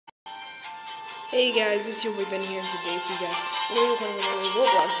Hey guys, this is your boy Beni here, and today for you guys, I'm going to be recording another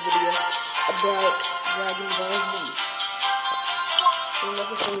Roblox video about Dragon Ball Z. I'm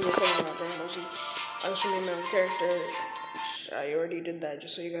not recording about Dragon Ball Z. I just made my own character, which I already did that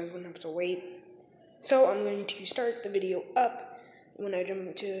just so you guys wouldn't have to wait. So I'm going to start the video up when I jump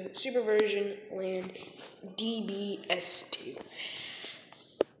into Super Version Land DBS2.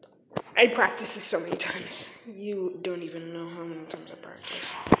 I practiced this so many times. You don't even know how many times I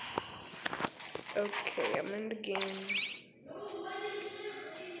practiced. Okay, I'm in the game.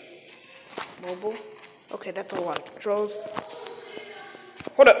 Mobile. Okay, that's a lot of controls.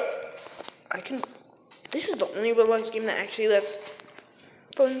 Hold up. This is the only Roblox game that actually lets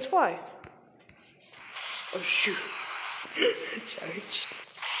phones fly. Oh shoot. Charge.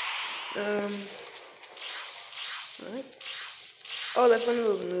 Alright. Oh, that's one of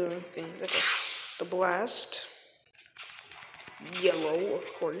those new things. Okay. The blast. Yellow,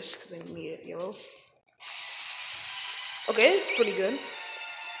 of course, because I made it yellow. Okay, it's pretty good.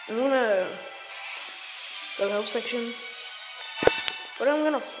 I'm gonna go to the help section, but I'm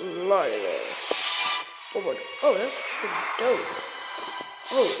gonna fly there. Forward. Oh, that's pretty dope.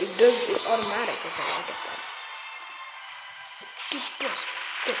 Oh, it's automatic. Okay, I get that.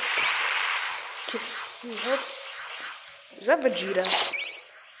 Need help? Is that Vegeta?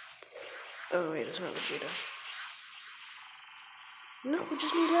 Oh wait, it's not Vegeta. No, we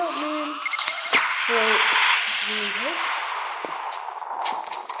just need help, man. Hello, you need help?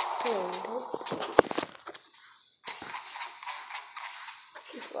 Hello, need help?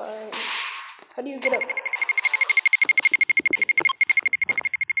 You fly. How do you get up?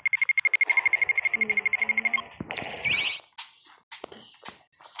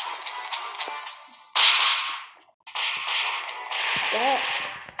 That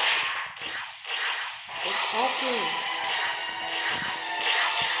is happening.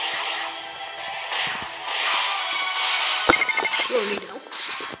 You don't need help?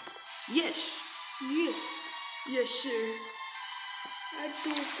 Yes. Yes, sir. I do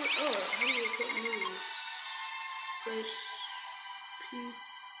it for how do you put moves? Press P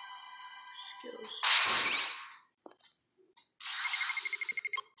skills.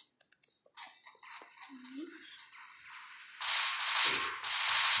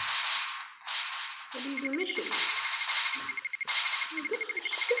 What do you do mission? Oh my gosh,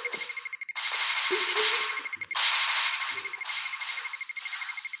 stop.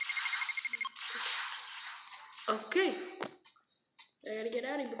 Okay. I gotta get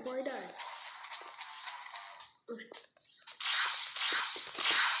out of here before I die.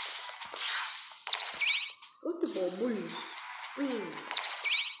 What the ball bully? Boom.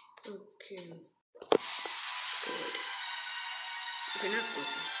 Okay. Good. Okay, not good.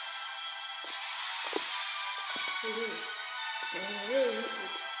 Hey.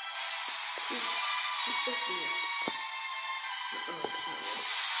 What's supposed to be? Oh, it's not right.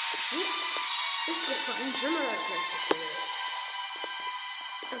 Let's go find some of that place.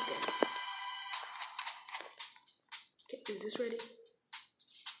 Okay. Okay, is this ready?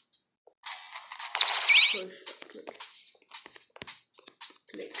 Push,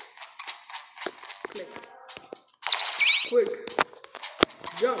 click. Quick.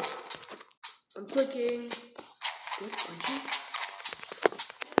 Jump. I'm clicking. Quick, punchy.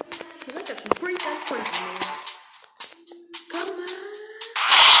 Cause I got some pretty fast punches, man. Come on.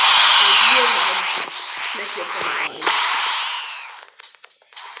 Next up on my line.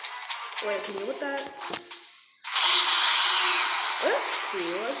 Wait, can you with that? Oh, that's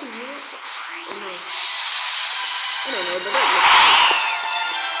cool. I can do it. Oh no. I don't know, but that looks cool.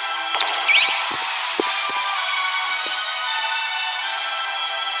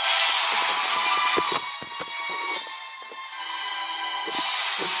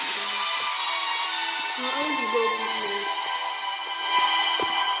 I want to go through here.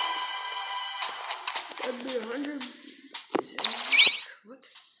 That'd be 100. What?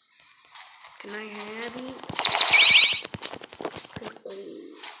 Can I have it?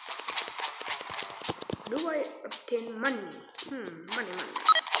 Do I obtain money? Money.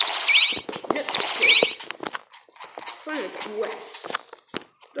 Let's go. Find a quest.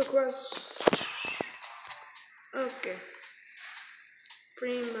 The quest. Okay.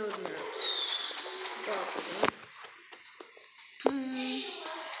 Primo's maps.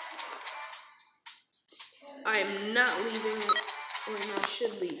 I am not leaving it, or I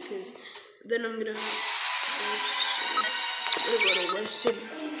should leave, because then I'm gonna go to West City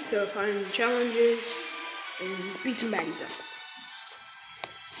to find challenges and beat some baddies up.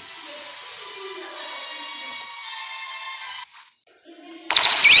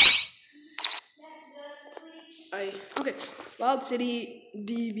 Okay, Wild City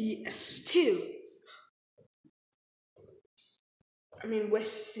DBS2.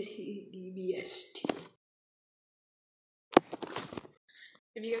 West DBST.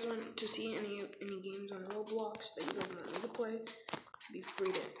 If you guys want to see any games on Roblox that you guys want me to play,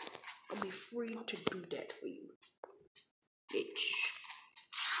 I'll be free to do that for you.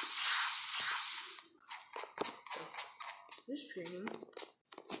 This training.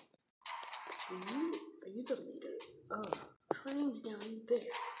 Are you the leader? Oh, training's down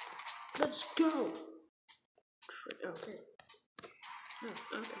there. Let's go. Okay. Oh,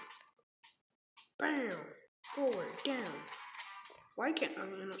 okay. Bam. Forward, down. Why can't I?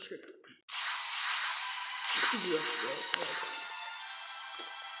 I'm not sure.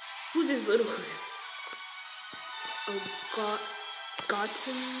 Who's this little one? Oh,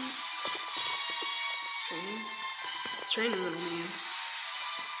 Godson. Training. It's training little man.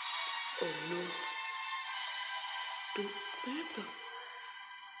 Oh no. Dude, I have to.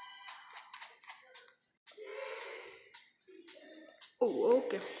 Oh,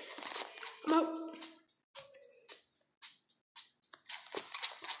 okay. I'm out.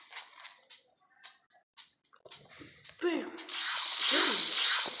 Bam.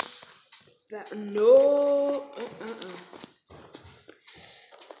 That no.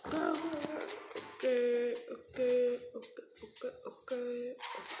 Okay.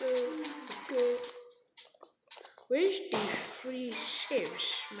 Where's the free saves,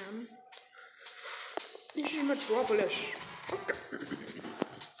 man? This is Metropolis. Okay.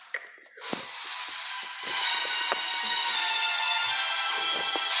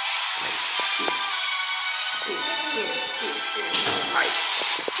 Height.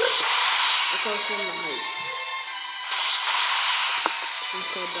 I call it the height. It's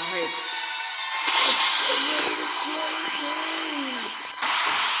called the height.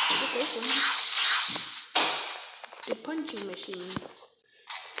 The punching machine.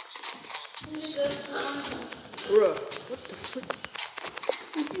 Bruh, what the frick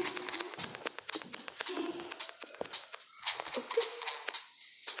is this? Okay.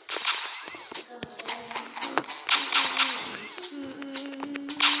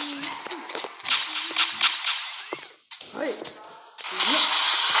 Hi.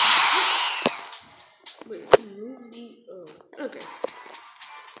 Wait, move the okay.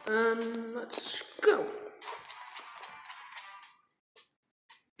 Let's go.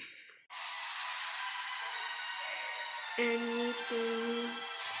 Anything?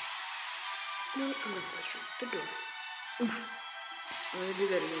 No, I'm gonna push the door. Oof. I'm gonna do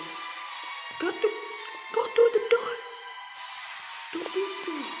that again. Go through the door. Don't be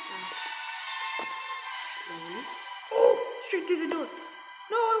stupid. Slowly. Oh, straight through the door.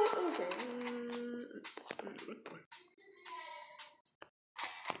 No, okay.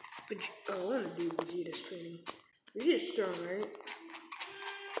 I want to do Vegeta's training. Vegeta's strong, right?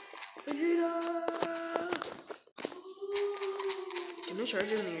 Vegeta! Can I charge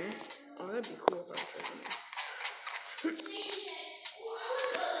him in the air? Oh, that'd be cool if I charge him in the air.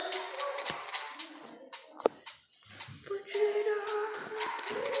 Vegeta!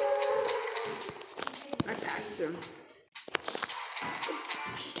 I passed him.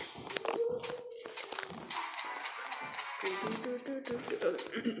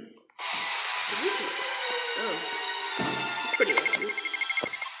 Oh, it's pretty awesome.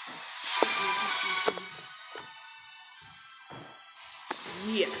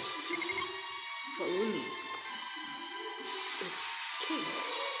 Yes. Follow me. Okay.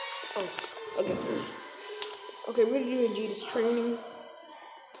 Oh, okay. Okay, we're gonna do Vegeta's training.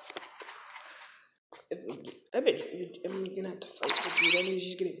 I bet I'm gonna have to fight Vegeta, and he's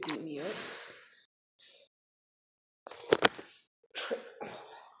just gonna beat me up.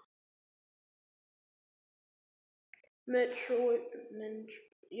 Metroid.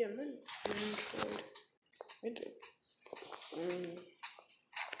 Right there.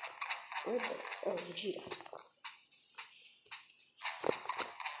 Where the? Oh, Vegeta.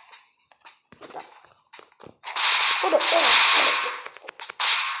 Stop. Hold up.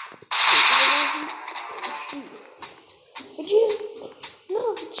 Shoot. Vegeta. No,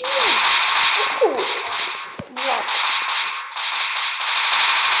 Vegeta. Oh. What?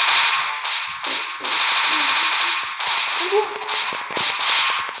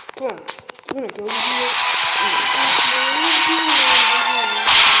 Come on. I'm gonna go Vegeta.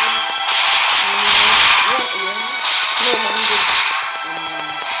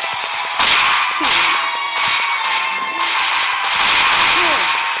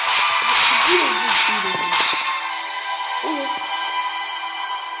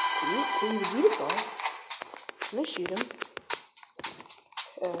 Can I shoot him?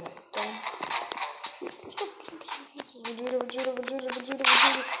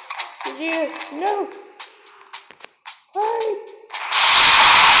 Down. Vegeta, no! Hi!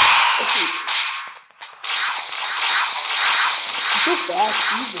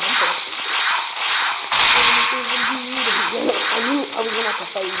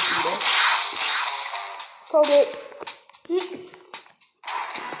 fight Vegeta. Called it.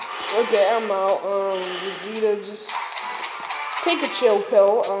 Okay, I'm out. Vegeta, just take a chill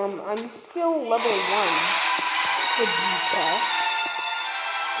pill. I'm still level 1. Vegeta.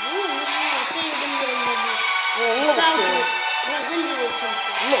 Level 2.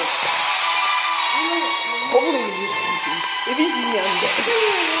 Hopefully he's easy. If he's easy, I'm dead.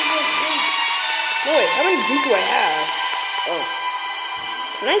 No, wait, how many juice do I have? Oh.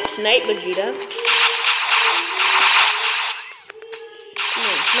 Can I snipe Vegeta? Come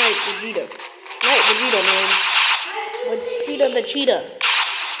on, snipe Vegeta. Snipe Vegeta, man. Vegeta the cheetah.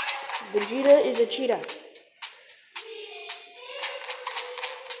 Vegeta is a cheetah.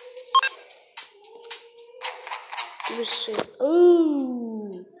 Oh.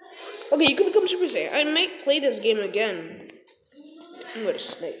 Okay, you can become Super Saiyan. I might play this game again. I'm gonna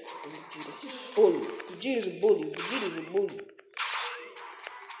snipe Vegeta's bully. Vegeta's a bully. Vegeta's a bully.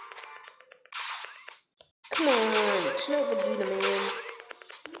 Come on, snipe Vegeta, man.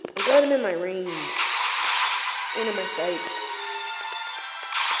 I got him in my range. And in my fights.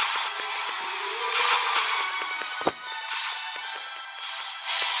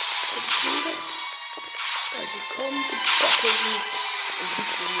 Vegeta, I will come to battle you and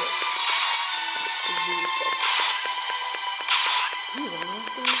beat you up. Vegeta said. You want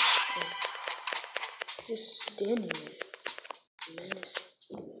nothing? Just standing there.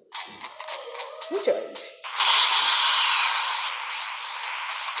 Menacing. Recharge.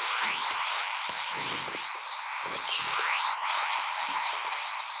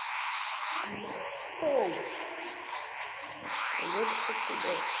 Oh.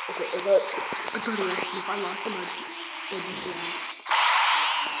 Okay, I thought he asked me if I lost him, I'd be down.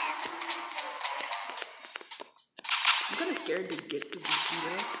 I'm kinda scared to get to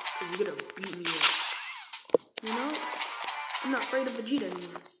Vegeta, because he's gonna beat me up. You know? I'm not afraid of Vegeta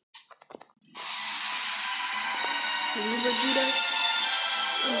anymore. See me, Vegeta?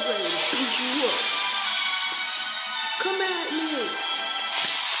 I'm ready to beat you up. Come at me!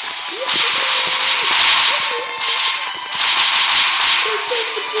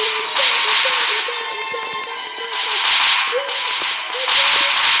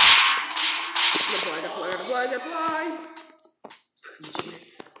 Fly! Vegeta.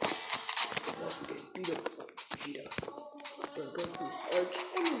 Let's get beat up, Vegeta. We're going to arch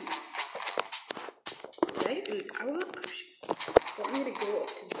enemy. Okay, I want me to go up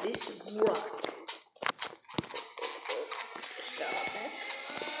to this rock. Stop that.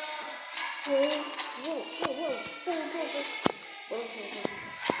 Whoa.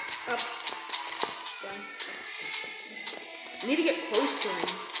 Up. Down. I need to get close to him,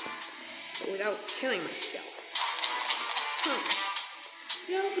 but without killing myself.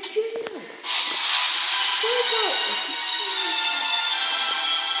 Yo, Vegeta! Wake up!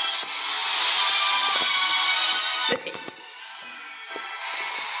 That's it.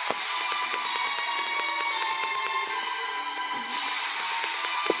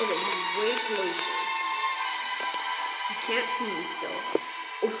 Okay, he's way closer. You can't see me still.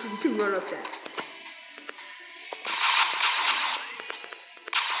 Oh, so you can run up that.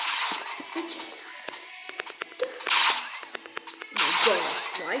 Gosh,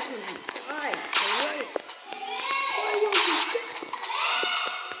 why can't you die? Alright. Why won't you die?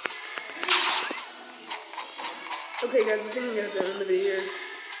 Okay, guys, I think I'm gonna have to end the video.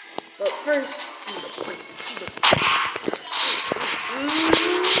 But first, I'm gonna punch the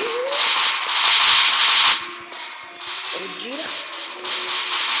Vegeta.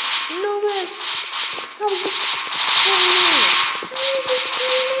 No this! How is this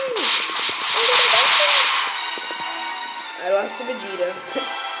screaming? I lost to Vegeta.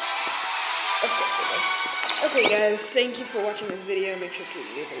 Of course I did. Okay guys, thank you for watching this video. Make sure to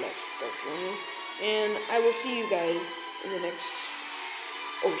leave a like, subscribe, and I will see you guys in the next,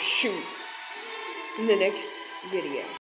 in the next video.